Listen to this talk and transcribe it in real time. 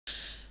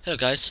Hello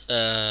guys,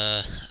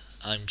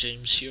 I'm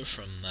James here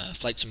from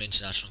Flight Sim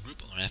International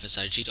Group or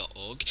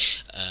FSIG.org.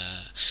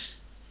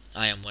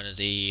 I am one of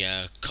the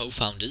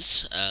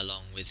co-founders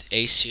along with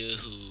Ace here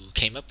who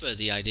came up with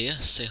the idea.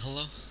 Say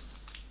hello.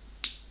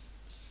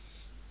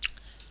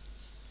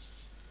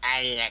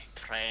 I like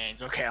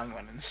trains. Okay, I'm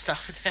going to stop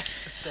with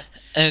that.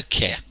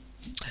 Okay, Yeah.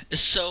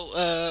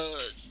 so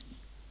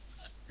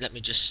let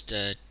me just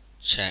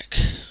check.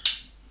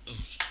 Oh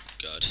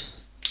god,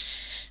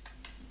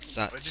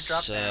 What'd you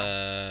drop that's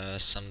now?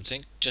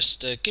 something.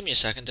 Just give me a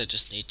second, I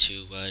just need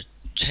to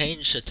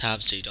change the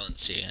tab so you don't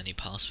see any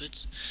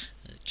passwords.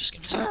 Just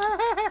give me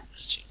a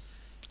second.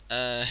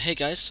 Hey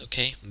guys,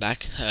 okay, I'm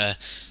back.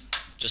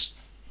 Just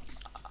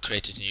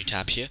created a new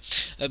tab here.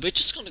 We're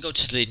just going to go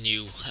to the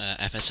new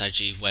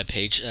FSIG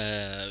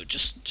webpage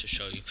just to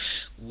show you.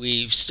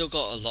 We've still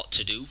got a lot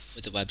to do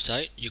with the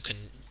website. You can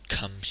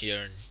come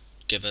here and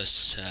give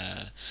us.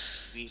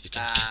 You can,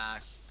 Feedback, yeah,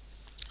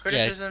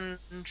 criticism,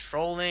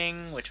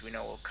 trolling, which we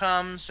know will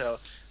come. So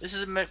this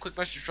is a quick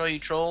message for all you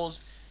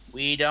trolls.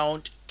 We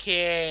don't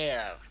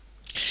care.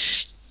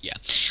 yeah.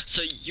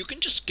 So you can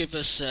just give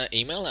us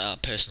email, our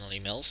personal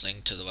emails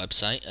linked to the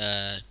website.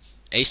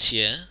 Ace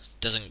here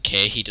doesn't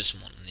care. He doesn't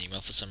want an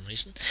email for some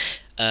reason.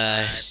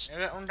 I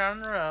that one down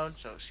the road,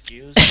 so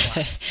excuse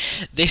the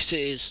This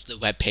is the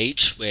web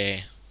page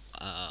where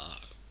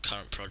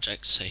current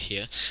projects are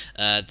here.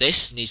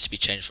 This needs to be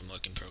changed from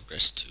work in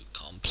progress to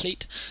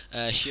complete.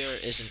 Here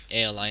is an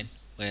airline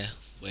where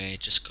we're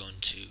just going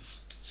to.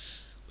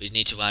 We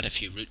need to add a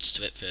few routes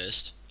to it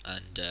first,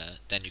 and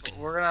then you can.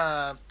 We're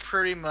gonna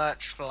pretty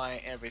much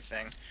fly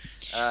everything.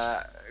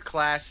 Uh,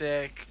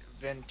 Classic,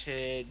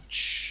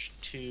 vintage,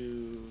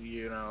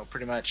 to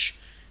pretty much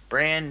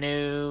brand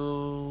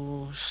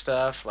new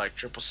stuff like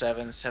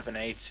 777,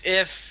 787s.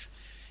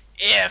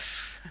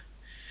 If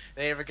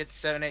they ever get the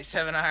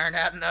 787 iron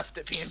out enough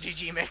that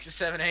PMDG makes a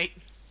 78.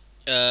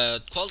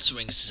 Quality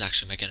Wings is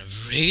actually making a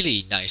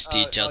really nice Oh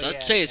detailed. I'd yeah,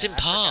 say it's yeah. in I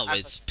forgot. par I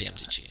with forgot.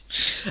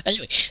 PMDG.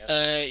 Anyway,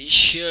 Yep.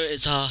 here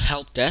is our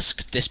help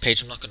desk. This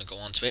page I'm not going to go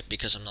onto it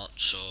because I'm not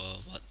sure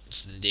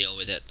what's the deal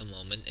with it at the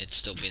moment. It's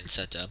still being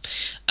set up.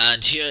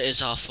 And here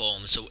is our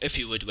form. So if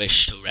you would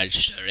wish to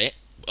register it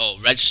or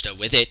register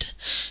with it,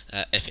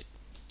 if it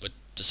would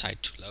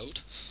decide to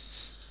load.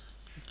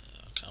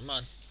 Come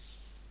on.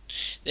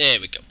 There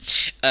we go.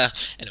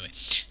 Anyway,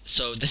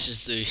 so this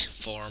is the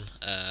form.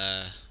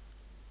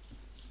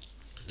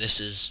 This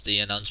is the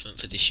announcement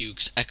for the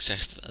Hughes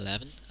XF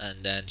 11,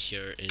 and then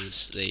here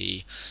is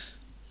the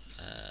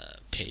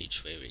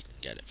page where we can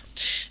get it from.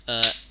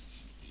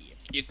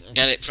 You can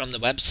get it from the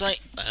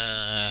website,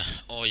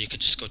 or you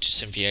could just go to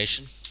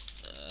Simviation.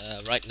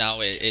 Right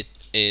now it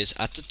is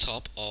at the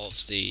top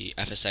of the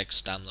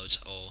FSX downloads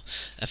or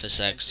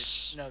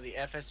FSX. Vintage. No, the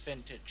FS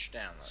Vintage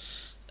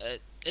downloads.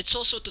 It's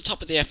also at the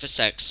top of the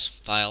FSX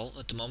file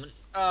at the moment.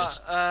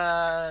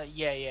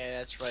 Yeah,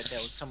 that's right.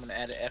 That was someone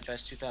added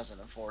FS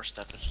 2004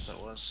 stuff. That's what that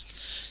was.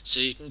 So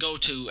you can go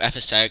to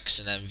FSX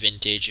and then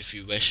Vintage if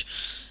you wish.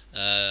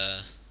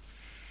 Yeah,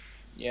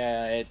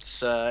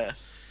 it's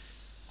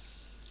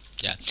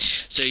Yeah,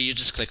 so you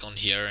just click on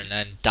here and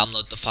then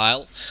download the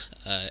file.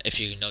 If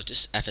you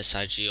notice,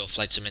 FSIG or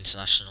Flight Sim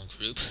International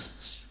Group.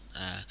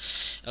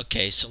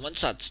 Okay, so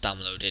once that's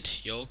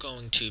downloaded, you're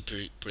going to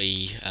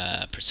be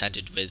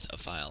presented with a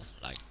file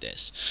like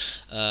this.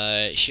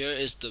 Here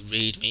is the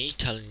README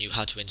telling you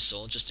how to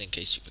install, just in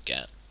case you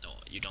forget or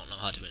you don't know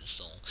how to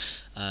install.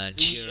 And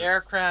the here,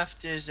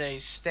 aircraft is a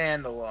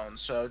standalone,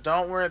 so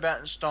don't worry about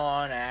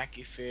installing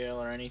AccuFeel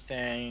or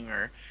anything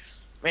or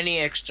any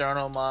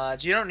external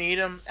mods. You don't need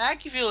them.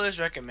 AccuFeel is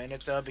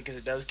recommended though because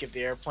it does give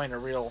the airplane a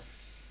real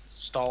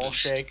stall boost.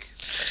 shake.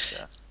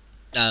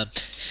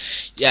 But,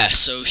 Yeah,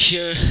 so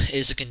here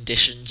is the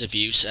conditions of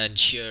use, and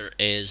here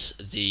is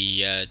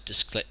the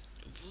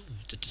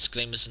the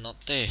disclaimers are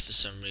not there for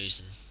some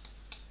reason.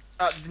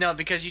 no,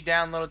 because you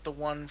downloaded the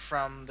one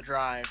from the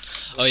drive,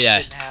 Oh which yeah.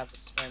 didn't have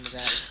disclaimers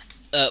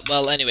added.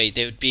 Well, anyway,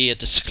 there would be a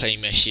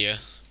disclaimer here.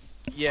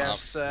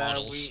 Yes,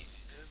 Models.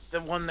 the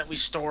one that we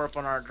store up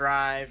on our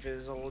drive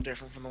is a little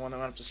different from the one that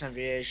went up to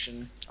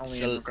Simviation, only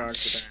in So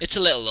regards to that. it's a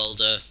little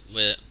older,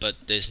 but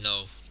there's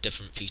no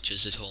different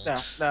features at all.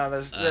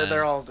 No,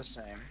 they're Um, all the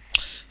same,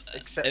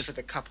 except if for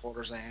the cup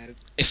holders I added.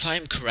 if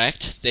I'm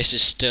correct, this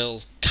is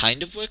still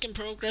kind of work in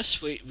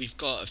progress. We've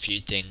got a few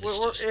things.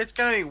 It's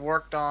gonna be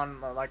worked on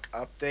like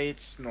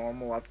updates,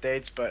 normal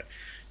updates, but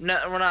no,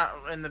 we're not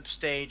in the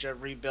stage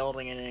of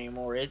rebuilding it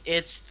anymore.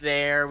 It's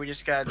there. We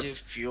just gotta do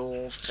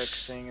fuel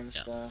fixing and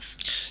Yeah. stuff.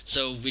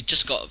 So we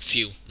just got a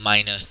few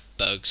minor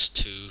bugs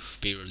to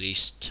be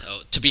released,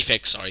 to be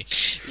fixed. Sorry.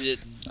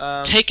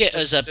 Take it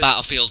as a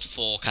Battlefield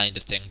 4 kind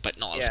of thing, but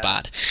not as yeah.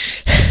 bad.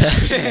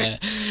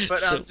 But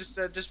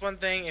So, just one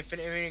thing. If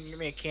anyone can give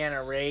me a can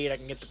of Raid, I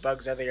can get the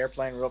bugs out of the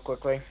airplane real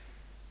quickly.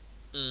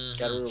 Got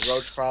a mhm. real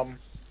roach problem.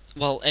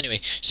 Well,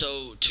 anyway,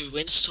 so to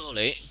install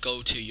it,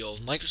 go to your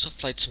Microsoft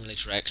Flight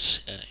Simulator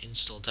X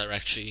install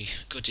directory,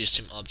 go to your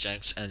sim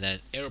objects, and then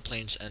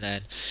aeroplanes, and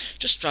then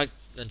just drag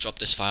and drop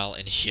this file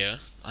in here.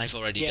 I've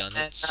already Yeah, done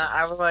and it, so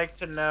I would like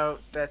to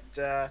note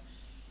that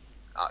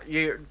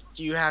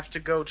you have to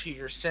go to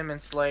your sim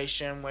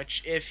installation,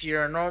 which if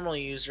you're a normal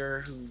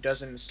user who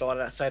doesn't install it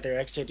outside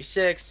their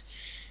x86,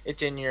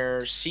 it's in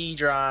your C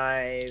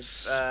drive,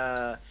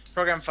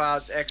 program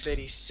files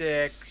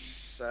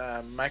x86,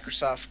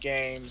 Microsoft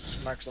games,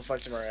 Microsoft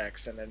Flight Simulator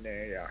X, and then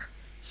there you are.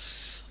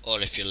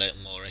 or if you're a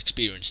little more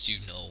experienced, you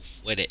know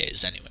where it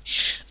is anyway.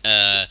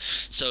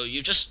 So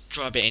you just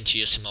drop it into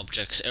your sim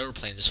objects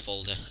aeroplanes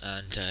folder,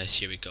 and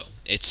here we go.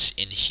 It's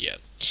in here.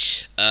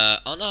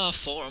 On our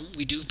forum,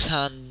 we do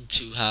plan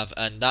to have,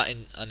 and that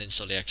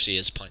uninstalling actually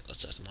is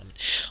pointless at the moment.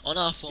 On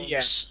our Yeah,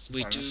 forums, it's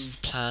we do pointless.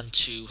 plan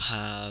to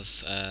have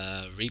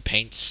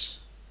repaints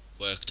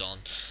worked on.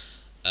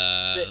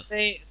 Uh,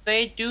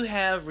 They do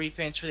have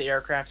repaints for the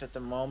aircraft at the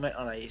moment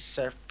on a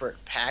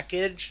separate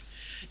package.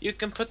 You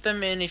can put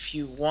them in if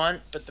you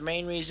want, but the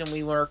main reason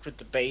we worked with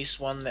the base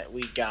one that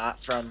we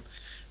got from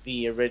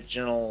the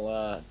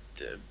original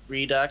the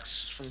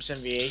Redux from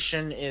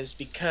Simviation is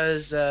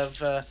because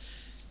of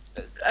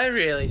I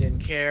really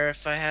didn't care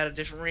if I had a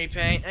different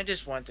repaint. I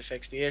just wanted to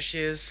fix the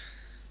issues.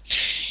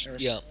 Never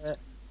yeah. saw it.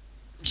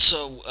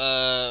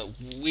 So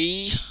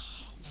we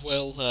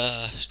will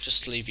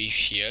just leave you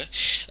here.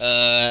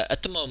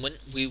 At the moment,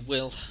 we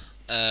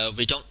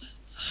don't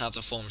have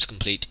the forms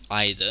complete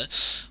either,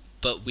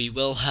 but we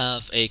will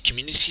have a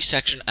community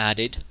section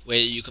added where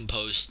you can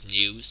post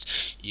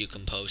news, you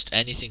can post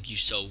anything you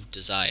so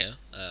desire.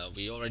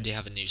 We already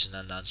have a news and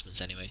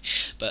announcements anyway,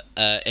 but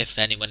if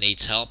anyone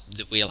needs help,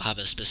 we'll have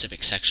a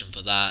specific section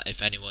for that.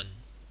 If anyone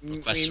We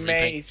requests a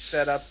repaint, may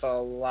set up a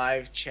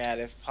live chat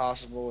if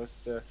possible with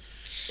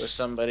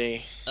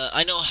somebody.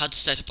 I know how to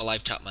set up a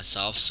live chat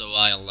myself, so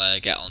I'll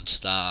get onto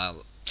that.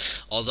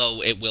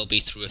 Although it will be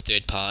through a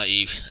third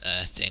party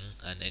thing,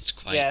 and it's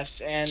quite.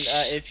 Yes, and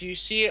if you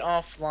see it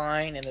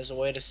offline and there's a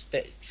way to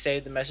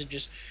save the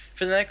messages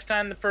for the next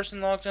time the person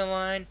logs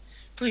online,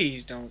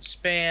 please don't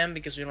spam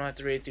because we don't have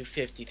to read through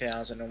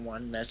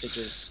 50,001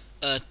 messages.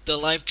 The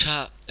live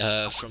chat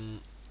from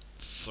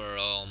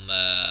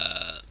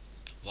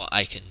what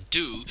I can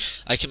do,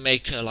 I can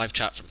make a live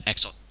chat from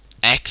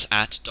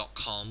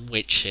xat.com,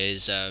 which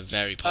is a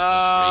very popular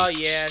Oh,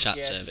 free yes, chat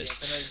yes, service.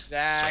 yes. I know So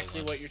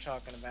exactly what you're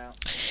talking about.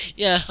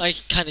 yeah, I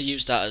kind of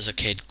used that as a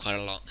kid quite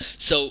a lot.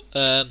 So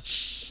I'm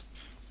just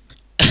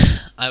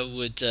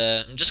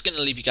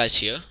gonna leave you guys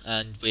here,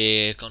 and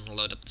we're gonna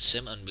load up the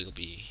sim, and we'll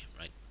be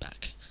right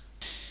back.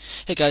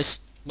 Hey guys,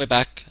 we're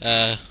back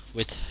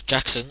with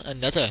Jackson,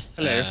 another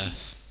Hello.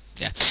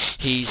 yeah,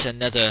 he's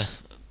another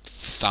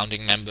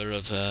founding member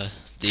of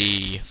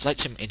the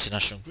Flight Sim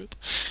International Group,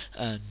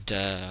 and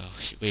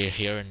we're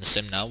here in the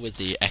sim now with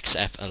the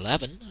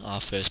XF11,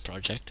 our first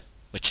project,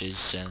 which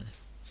is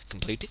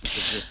completed.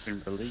 It's just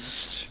been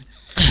released.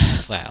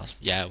 Well,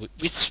 yeah,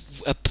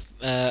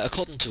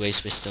 according to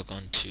Ace, we're still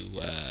going to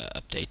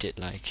update it,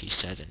 like he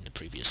said in the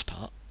previous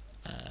part.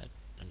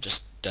 I'm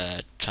just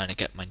trying to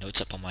get my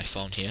notes up on my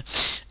phone here.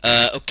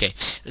 Okay,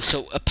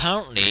 so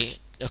apparently,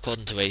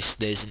 according to Ace,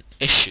 there's an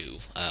issue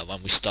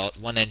when we start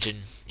one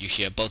engine. You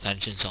hear both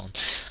engines on,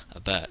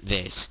 but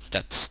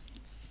that's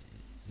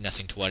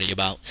nothing to worry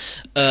about.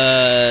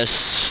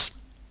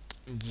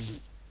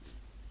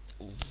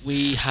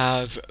 We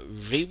have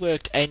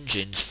reworked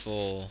engines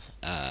for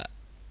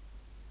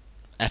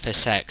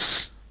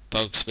FSX.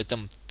 Bugs with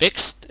them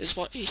fixed, is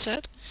what he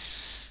said.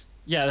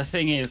 Yeah, the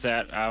thing is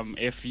that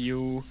if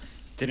you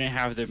didn't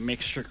have the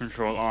mixture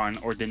control on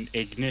or the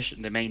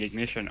main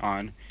ignition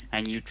on,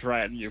 and you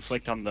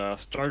flicked on the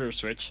starter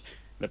switch,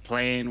 the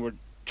plane would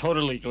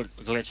totally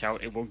glitch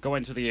out. It will go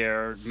into the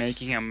air,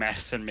 making a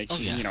mess and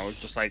making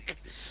just like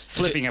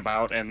flipping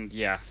about, and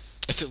yeah.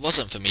 If it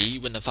wasn't for me, you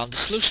wouldn't have found a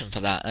solution for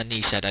that. And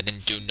he said I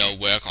didn't do no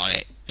work on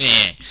it.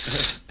 Yeah.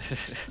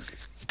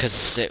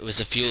 Because it was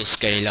a fuel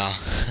scaler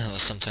or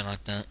something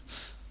like that.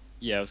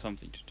 Yeah,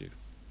 something to do.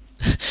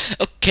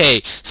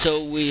 Okay,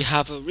 so we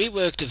have a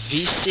reworked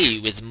VC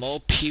with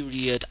more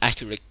period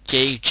accurate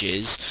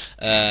gauges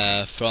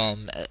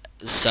from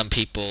some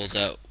people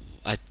that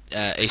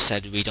I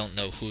said we don't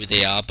know who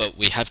they are, but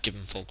we have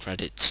given full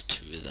credit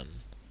to them.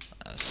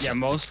 Yeah,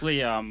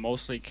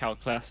 mostly Cal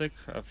Classic.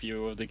 A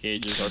few of the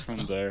gauges are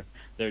from their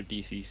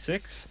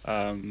DC6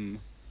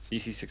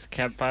 DC6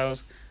 CAD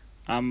files.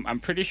 I'm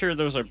pretty sure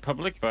those are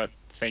public, but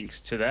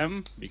thanks to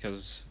them,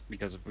 because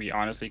we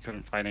honestly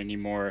couldn't find any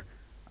more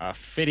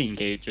fitting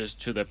gauges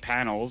to the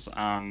panels.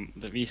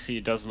 The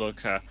VC does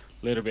look a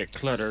little bit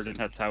cluttered, and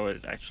that's how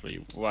it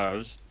actually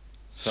was.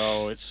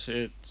 So it's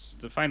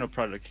the final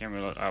product came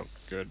out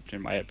good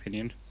in my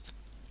opinion.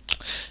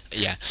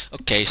 Yeah.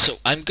 Okay. So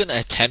I'm gonna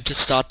attempt to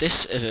start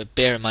this.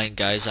 Bear in mind,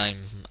 guys,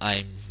 I'm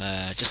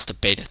just a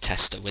beta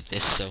tester with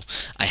this, so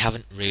I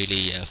haven't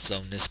really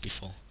flown this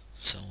before.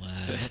 So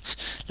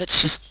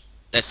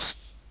let's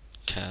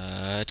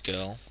cut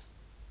girl.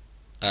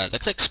 The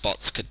click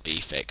spots could be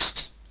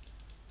fixed.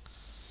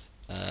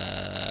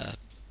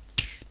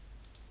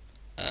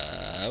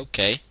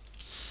 Okay.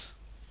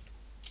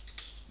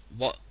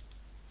 What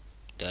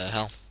the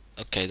hell?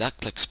 Okay, that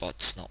click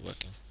spot's not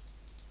working.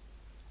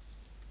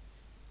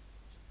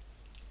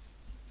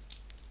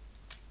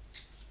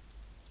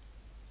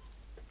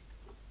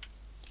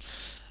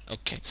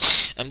 Okay,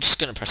 I'm just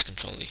gonna press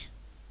Control E.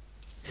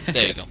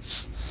 There you go.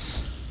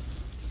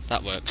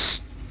 That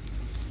works.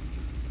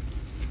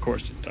 Of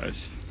course it does.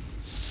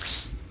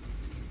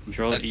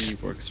 Control Okay. E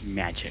works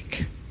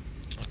magic.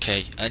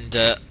 Okay, and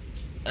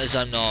as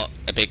I'm not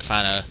a big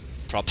fan of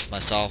props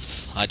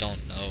myself, I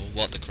don't know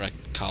what the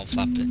correct cowl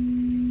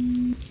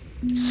flapping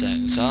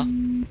settings are.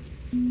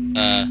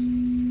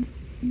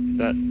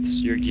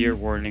 That's your gear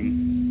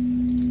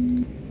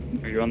warning.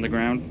 Are you on the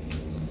ground?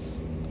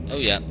 Oh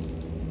yeah.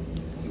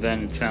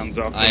 Then it sounds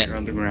off when you're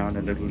on the ground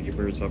and the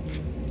lever is up.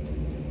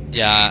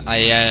 Yeah,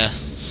 I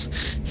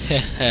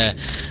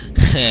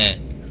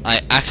I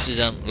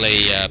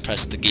accidentally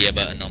pressed the gear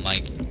button on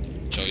my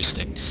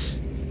joystick.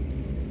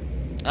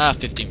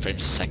 15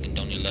 frames a second,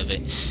 don't you love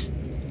it?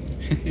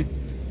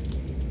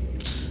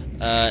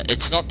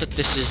 It's not that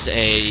this is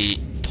a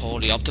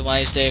poorly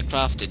optimized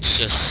aircraft, it's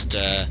just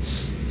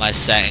my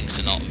settings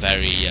are not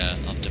very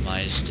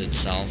optimized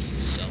itself,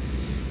 so...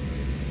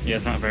 Yeah,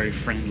 it's not very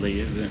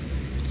friendly, is it?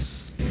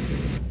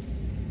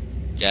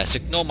 Yes,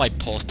 ignore my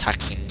poor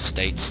taxing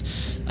states.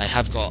 I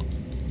have got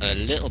a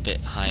little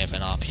bit higher of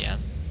an RPM.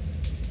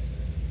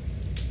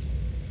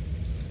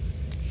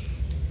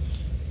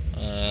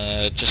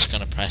 Just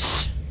gonna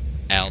press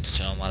L to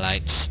turn on my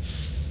lights.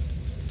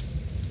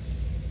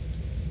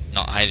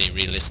 Not highly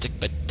realistic,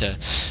 but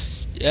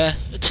yeah,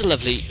 it's a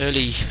lovely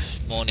early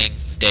morning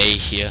day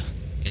here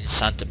in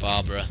Santa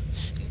Barbara,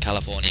 in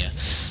California.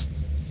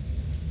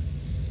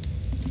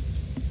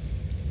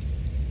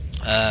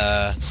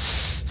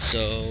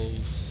 So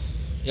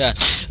yeah,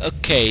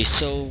 okay,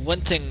 so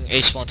one thing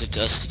Ace wanted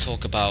us to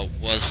talk about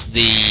was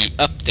the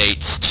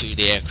updates to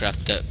the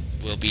aircraft that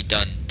will be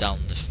done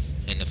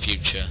in the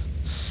future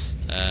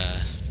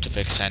to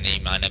fix any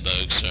minor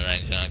bugs or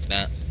anything like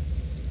that.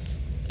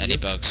 Any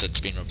bugs that's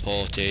been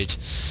reported.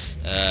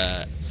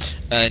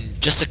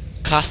 And just a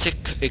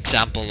classic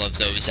example of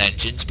those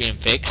engines being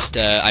fixed,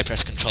 I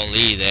pressed Control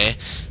E there,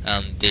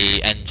 and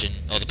the engine,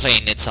 or the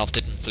plane itself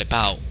didn't flip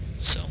out,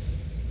 so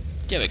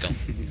there we go.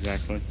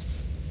 Exactly.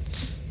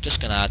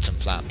 Just gonna add some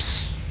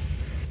flaps.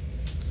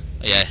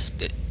 Oh yeah,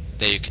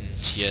 there you can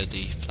hear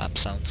the flap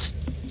sounds.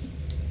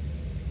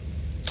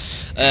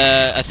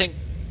 I think,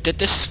 did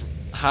this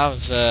have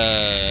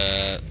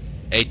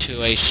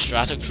A2A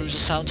Stratocruiser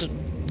sounds at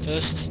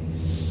first?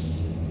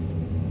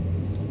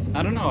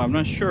 I don't know, I'm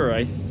not sure.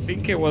 I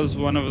think it was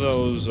one of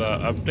those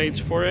updates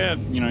for it,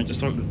 you know,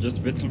 just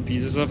bits and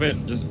pieces of it,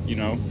 just, you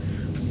know,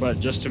 but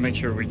just to make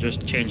sure we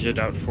just change it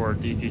out for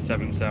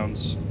DC7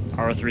 sounds,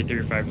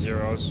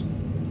 R3350s.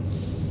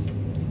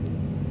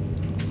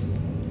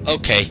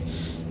 Okay,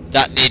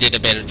 that needed a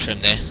bit of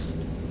trim there.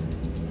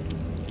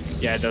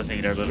 Yeah, it does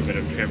need a little bit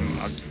of trim,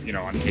 you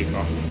know, on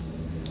takeoff.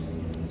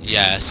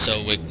 Yeah,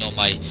 so ignore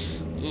my...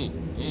 Ooh,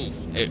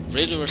 it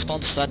really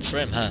responds to that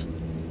trim, huh?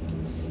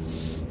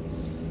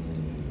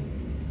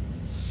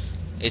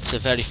 It's a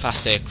very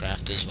fast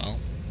aircraft as well.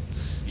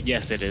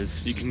 Yes, it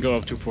is. You can go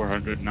up to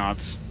 400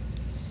 knots.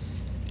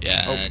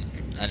 Yeah, Oh,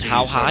 and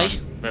how high?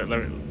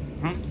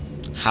 Huh?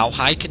 How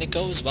high can it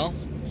go as well?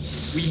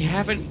 We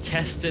haven't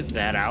tested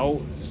that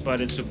out, but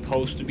it's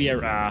supposed to be a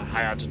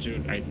high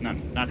altitude,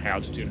 not high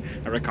altitude,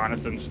 a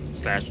reconnaissance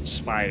 /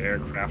 spy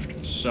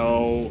aircraft.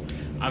 So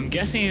I'm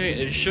guessing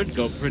it should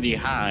go pretty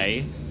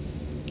high,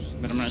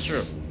 but I'm not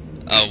sure.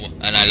 Oh,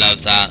 and I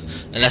love that.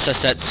 Unless I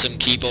set some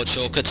keyboard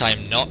shortcuts,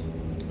 I'm not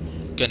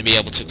going to be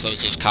able to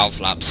close those cowl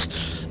flaps.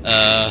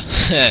 I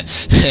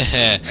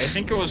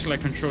think it was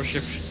like Control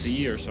Shift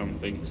C or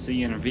something.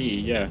 C and V,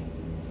 yeah.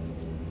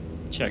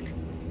 Check.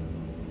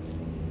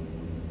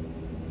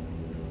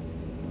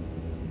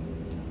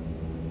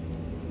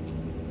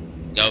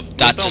 No,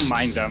 that don't just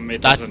mind them.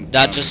 It doesn't.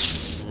 that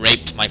just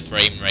raped my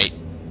frame rate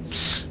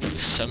for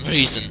some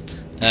reason.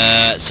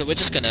 So we're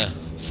just gonna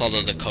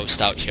follow the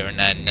coast out here and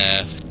then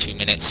for 2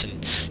 minutes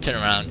and turn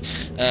around.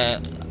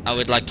 I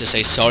would like to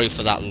say sorry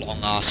for that long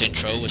ass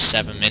intro with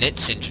 7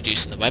 minutes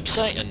introducing the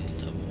website, and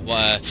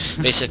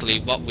basically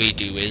what we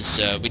do is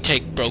we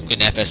take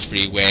broken FS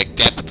freeware,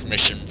 get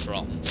permission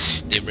from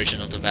the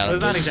original developers.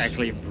 It's not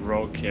exactly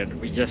broken.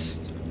 We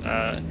just,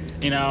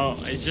 you know,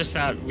 it's just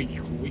that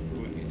we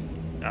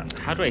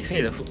how do I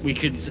say that? We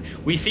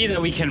see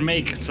that we can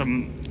make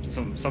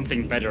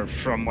something better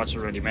from what's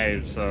already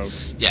made. So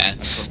yeah,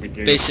 that's what we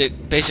do.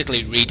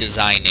 Basically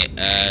redesign it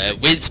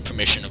with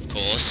permission, of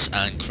course,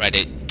 and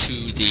credit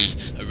to the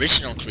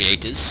original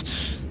creators,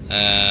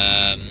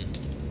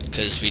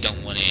 because we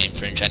don't want to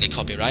infringe any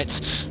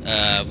copyrights.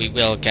 We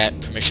will get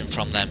permission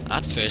from them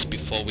at first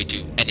before we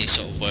do any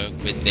sort of work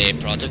with their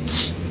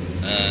products.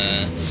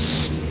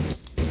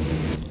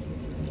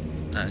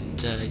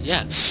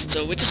 Yeah,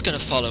 so we're just gonna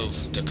follow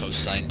the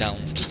coastline down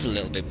just a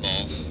little bit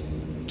more.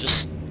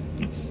 Just.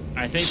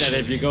 I think that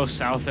if you go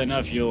south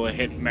enough, you'll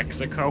hit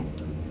Mexico.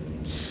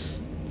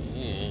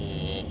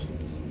 Ooh.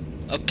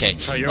 Okay.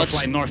 So you're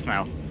flying north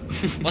now.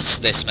 What's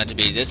this meant to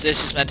be? This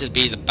is meant to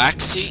be the back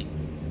seat?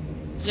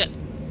 Is it?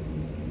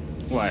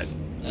 What?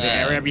 The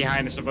area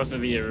behind is supposed to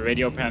be the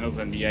radio panels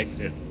and the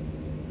exit.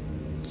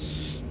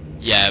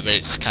 Yeah, but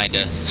it's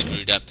kinda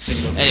screwed up.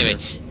 Anyway,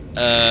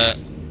 Yeah,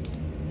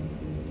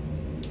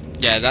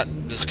 that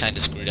was kind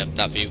of screwed up,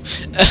 that view.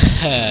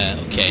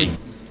 Okay.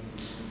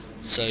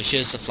 So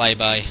here's the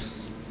flyby.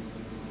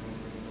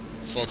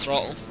 Full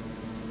throttle.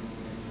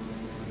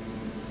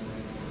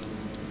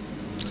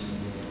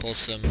 Pull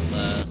some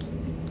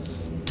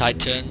tight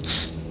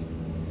turns,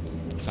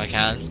 if I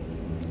can.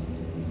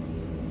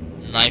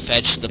 Knife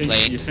edge the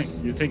plane.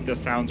 You think the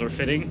sounds are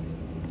fitting?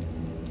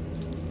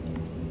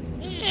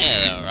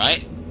 Yeah, they're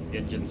alright. The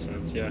engine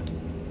sounds, yeah.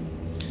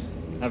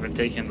 I haven't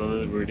taken the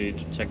liberty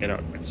to check it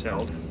out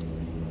myself.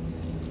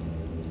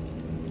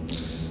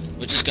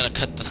 We're just gonna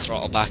cut the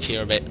throttle back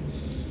here a bit.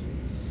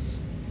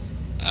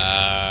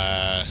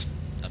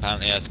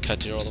 Apparently I have to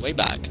cut it all the way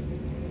back.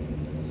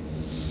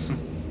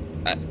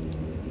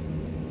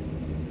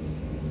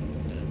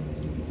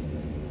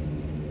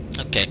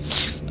 Okay.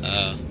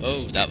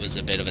 Oh, that was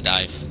a bit of a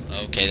dive.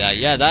 Okay,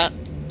 that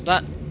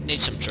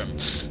needs some trim.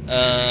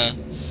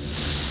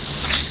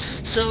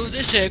 So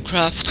this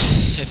aircraft,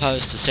 if I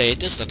was to say, it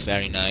does look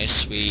very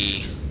nice.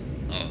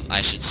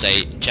 I should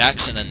say,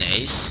 Jackson and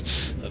Ace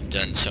have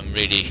done some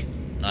really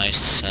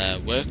nice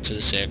work to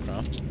this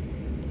aircraft.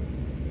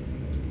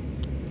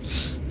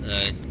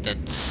 I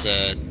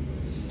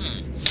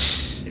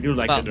do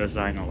like the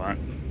design a lot.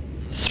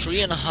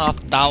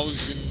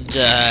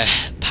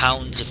 3,500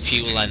 pounds of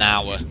fuel an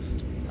hour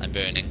I'm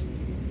burning.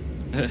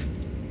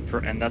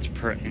 And that's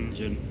per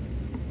engine.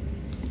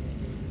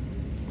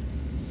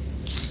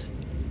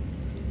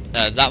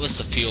 That was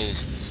the fuel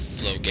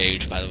flow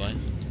gauge, by the way.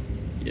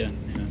 Yeah.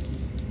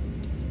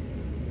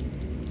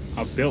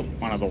 I built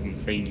one of those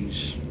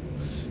things.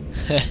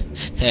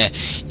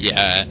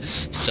 Yeah,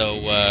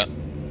 so,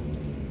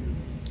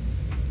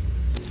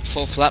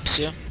 full flaps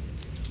here.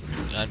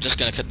 I'm just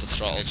gonna cut the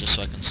throttle just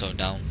so I can slow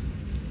down.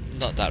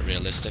 Not that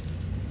realistic.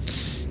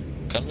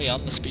 Can we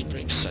on the speed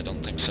brakes? I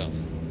don't think so.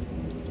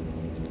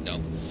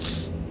 No.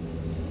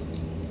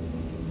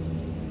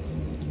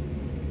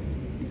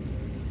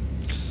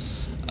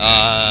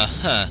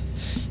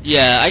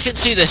 Yeah, I can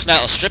see this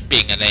metal strip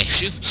being an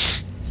issue.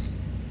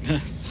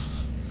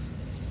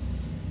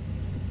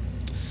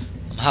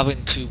 I'm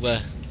having to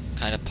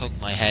kind of poke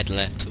my head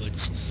left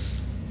towards,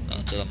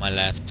 to my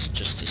left,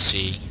 just to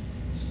see.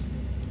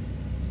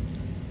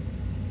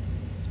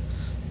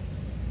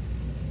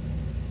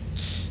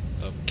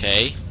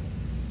 Okay.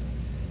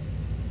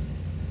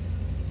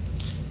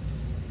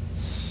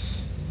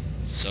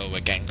 So we're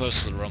getting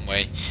close to the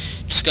runway.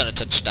 Just gonna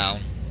touch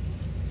down.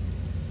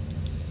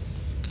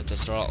 Cut the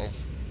throttle.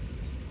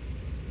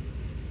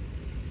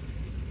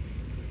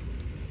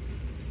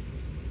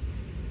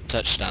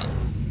 Touchdown.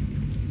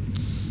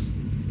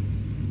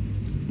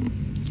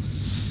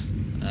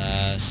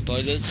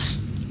 Spoilers.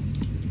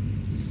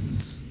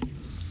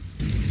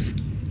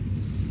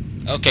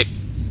 Okay.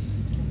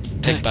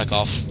 Take back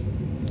off.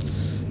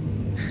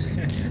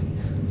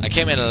 I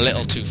came in a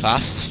little too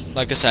fast.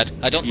 Like I said,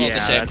 I don't know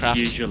this aircraft.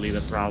 That's usually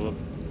the problem.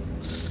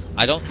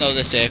 I don't know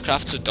this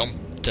aircraft, so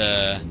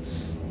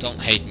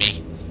don't hate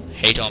me.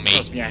 Hate on me.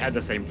 Trust me, I had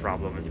the same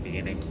problem at the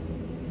beginning.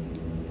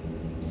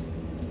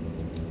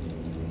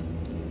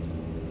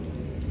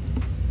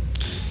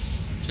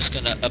 Just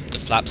gonna up the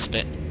flaps a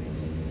bit.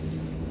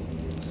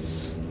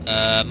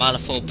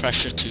 Manifold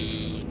pressure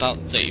to about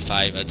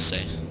 35, I'd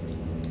say.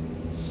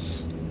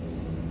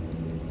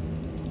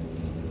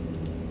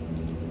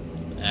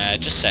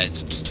 Just set it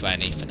to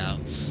 20 for now.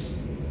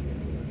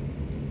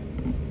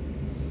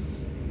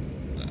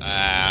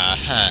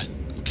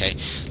 Okay.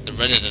 The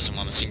rudder doesn't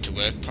want to seem to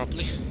work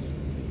properly.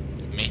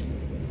 For me.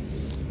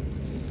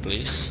 At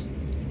least.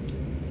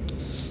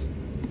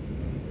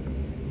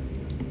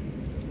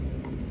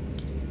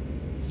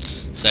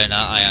 So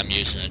now I am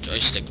using a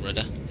joystick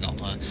rudder, not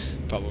my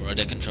proper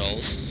rudder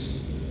controls.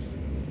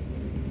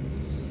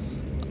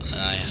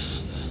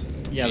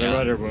 Yeah, the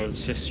rudder will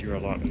assist you a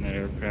lot in that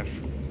aircraft.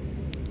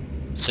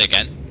 Say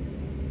again?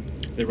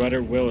 The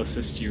rudder will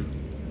assist you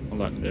a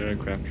lot in the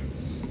aircraft.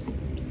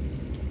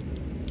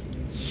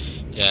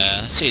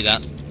 Yeah, I see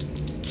that.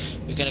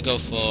 We're gonna go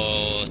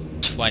for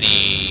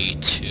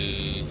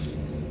 22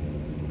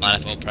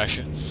 manifold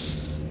pressure.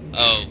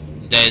 Oh,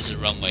 there's the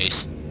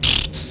runways.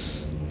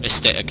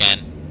 Missed it again.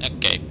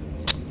 Okay.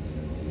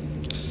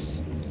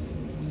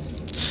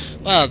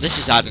 Well, this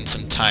is adding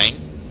some time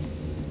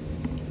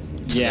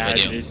to the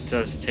video. It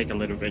does take a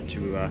little bit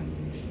to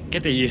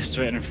get used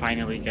to it and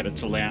finally get it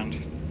to land.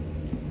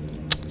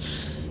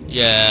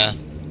 Yeah.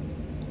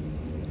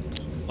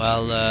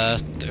 Well,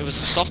 it was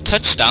a soft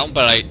touchdown,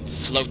 but I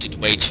floated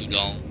way too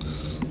long.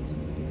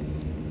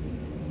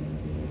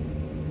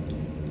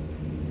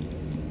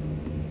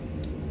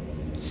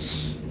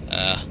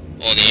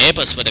 Or the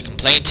Airbus would have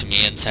complained to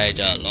me and said,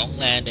 long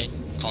landing,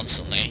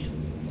 constantly,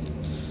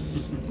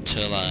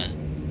 until I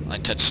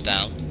touched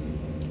down.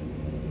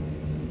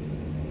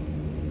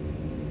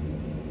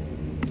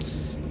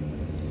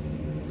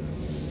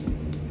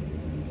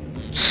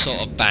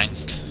 Sort of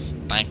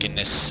banking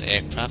this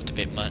aircraft a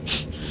bit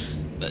much,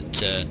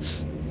 but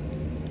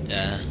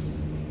yeah.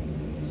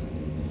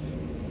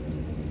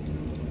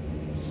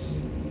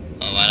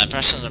 Oh, and I'm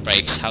pressing the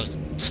brakes. How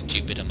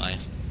stupid am I?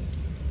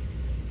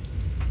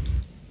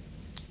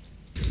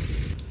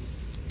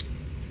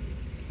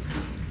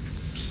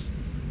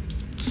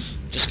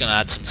 Just gonna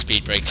add some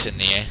speed brakes in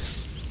the air.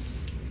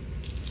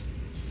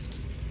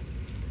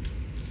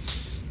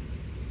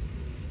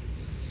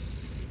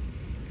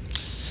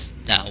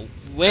 Now,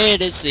 where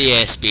is the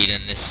airspeed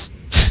in this?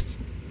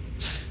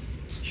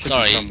 Should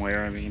Sorry. be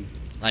somewhere, I mean.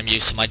 I'm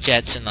used to my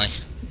jets, and I.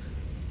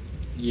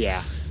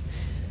 Yeah.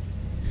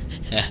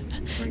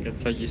 Don't get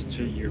so used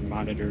to your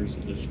monitors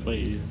and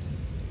displays.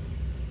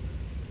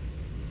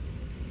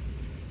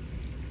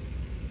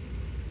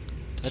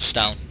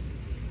 Touchdown.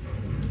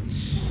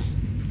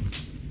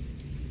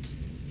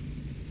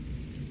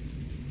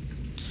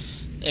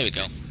 There we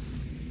go.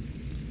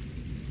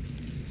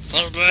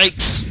 Full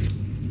brakes.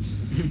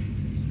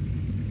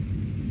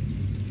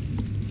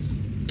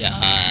 Yeah,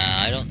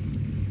 I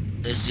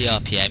don't. There's the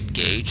RPM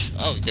gauge.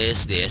 Oh,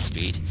 there's the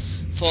airspeed.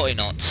 40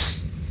 knots.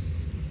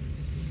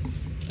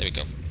 There we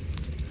go.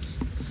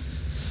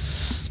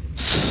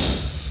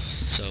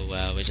 So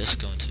we're just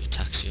going to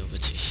taxi over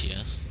to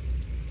here.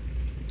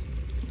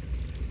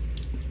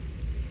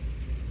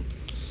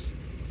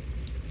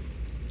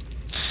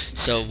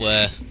 So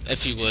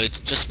if you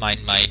would, just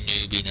mind my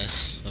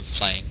newbiness of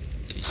flying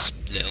these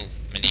little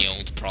mini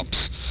old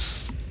props.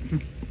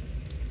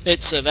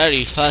 It's a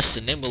very fast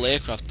and nimble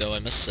aircraft though, I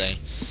must say.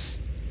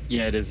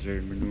 Yeah, it is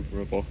very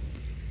maneuverable.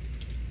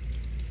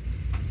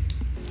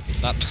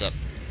 Maps up.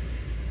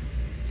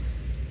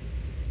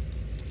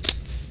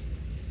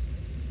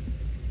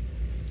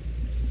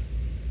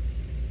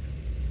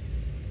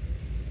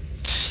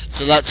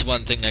 So that's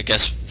one thing I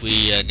guess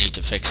we need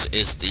to fix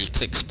is the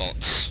click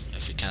spots,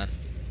 if we can,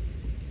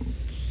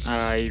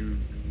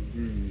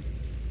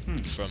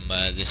 from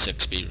this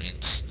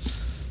experience.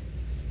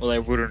 Well, I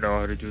wouldn't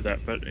know how to do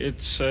that, but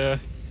it's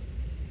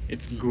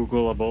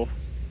Googleable,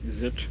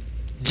 is it?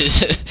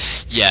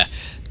 Yeah,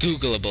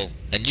 Googleable,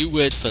 a new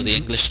word for the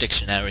English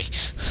dictionary.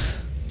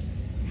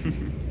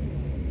 In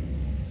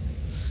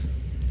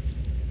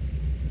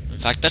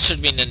fact, that should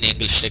have been in the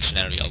English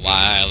dictionary a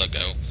while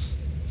ago.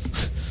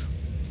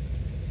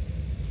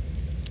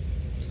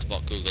 That's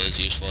what Google is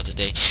used for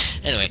today.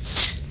 Anyway,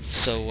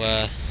 so,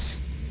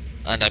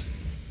 and I,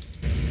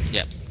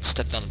 yeah,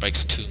 stepped on the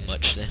brakes too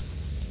much there.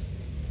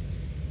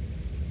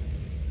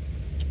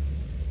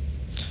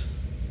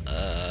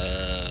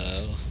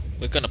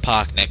 We're gonna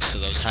park next to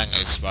those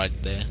hangars right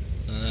there.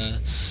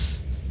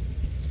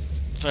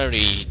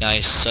 Very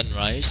nice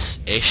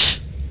sunrise-ish.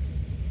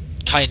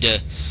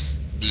 Kinda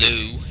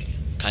blue,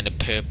 kinda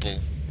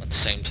purple at the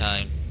same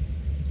time.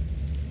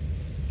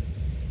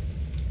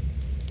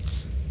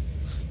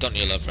 Don't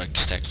you love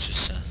Rex textures,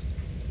 sir?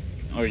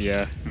 Oh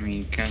yeah, I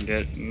mean, can't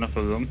get enough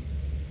of them.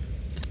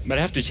 But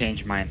I have to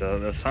change mine though.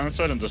 The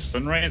sunset and the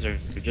sunrise are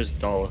just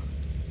dull.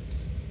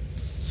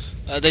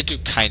 They do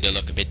kinda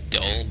look a bit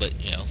dull, but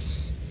you know.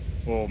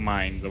 Well,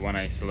 mine, the one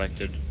I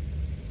selected.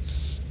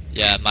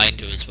 Yeah, mine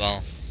do as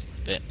well.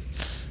 Bit.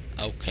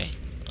 Okay.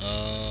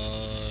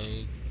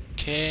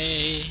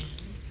 Okay.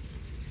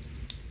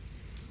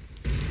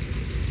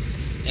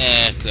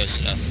 Yeah, close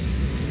enough.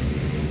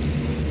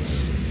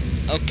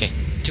 Okay,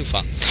 too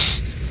far.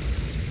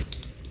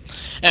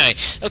 Anyway,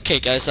 okay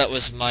guys, that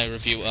was my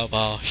review of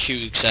our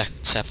Hughes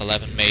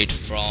XF11 made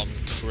from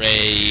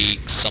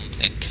Craig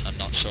something. I'm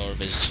not sure of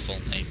his full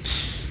name.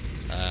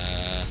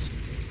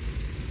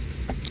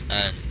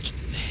 And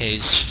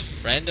his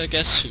friend, I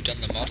guess, who done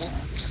the model.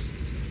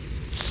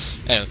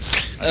 Anyway,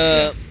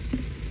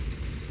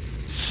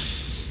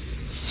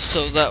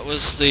 so that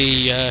was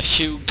the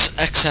Hughes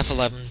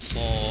XF11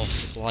 for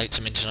Flight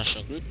Sim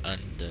International Group,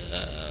 and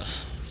I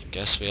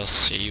guess we'll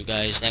see you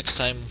guys next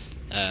time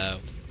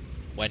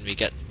when we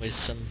get with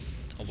some,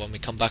 or when we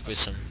come back with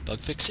some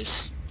bug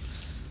fixes.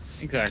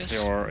 Exactly,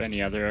 or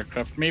any other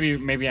aircraft.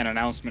 Maybe an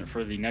announcement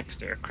for the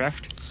next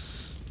aircraft.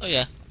 Oh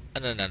yeah,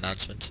 and an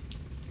announcement.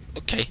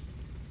 Okay.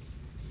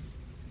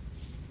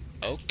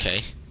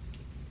 Okay.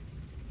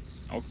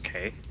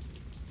 Okay.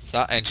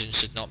 That engine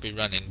should not be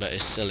running, but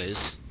it still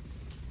is.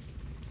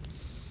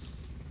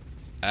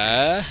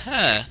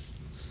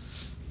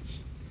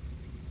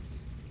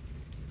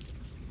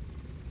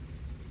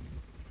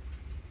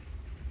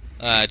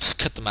 Just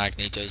cut the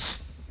magnetos.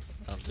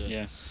 I'll do it.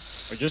 Yeah.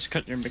 Or just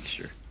cut your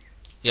mixture.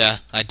 Yeah,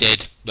 I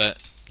did, but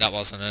that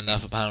wasn't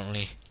enough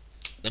apparently.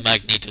 The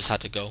magnetos had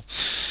to go.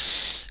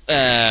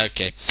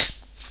 Okay.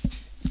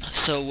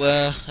 So,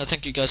 I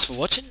thank you guys for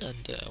watching,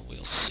 and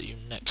we'll see you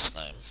next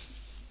time.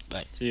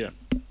 Bye. See ya.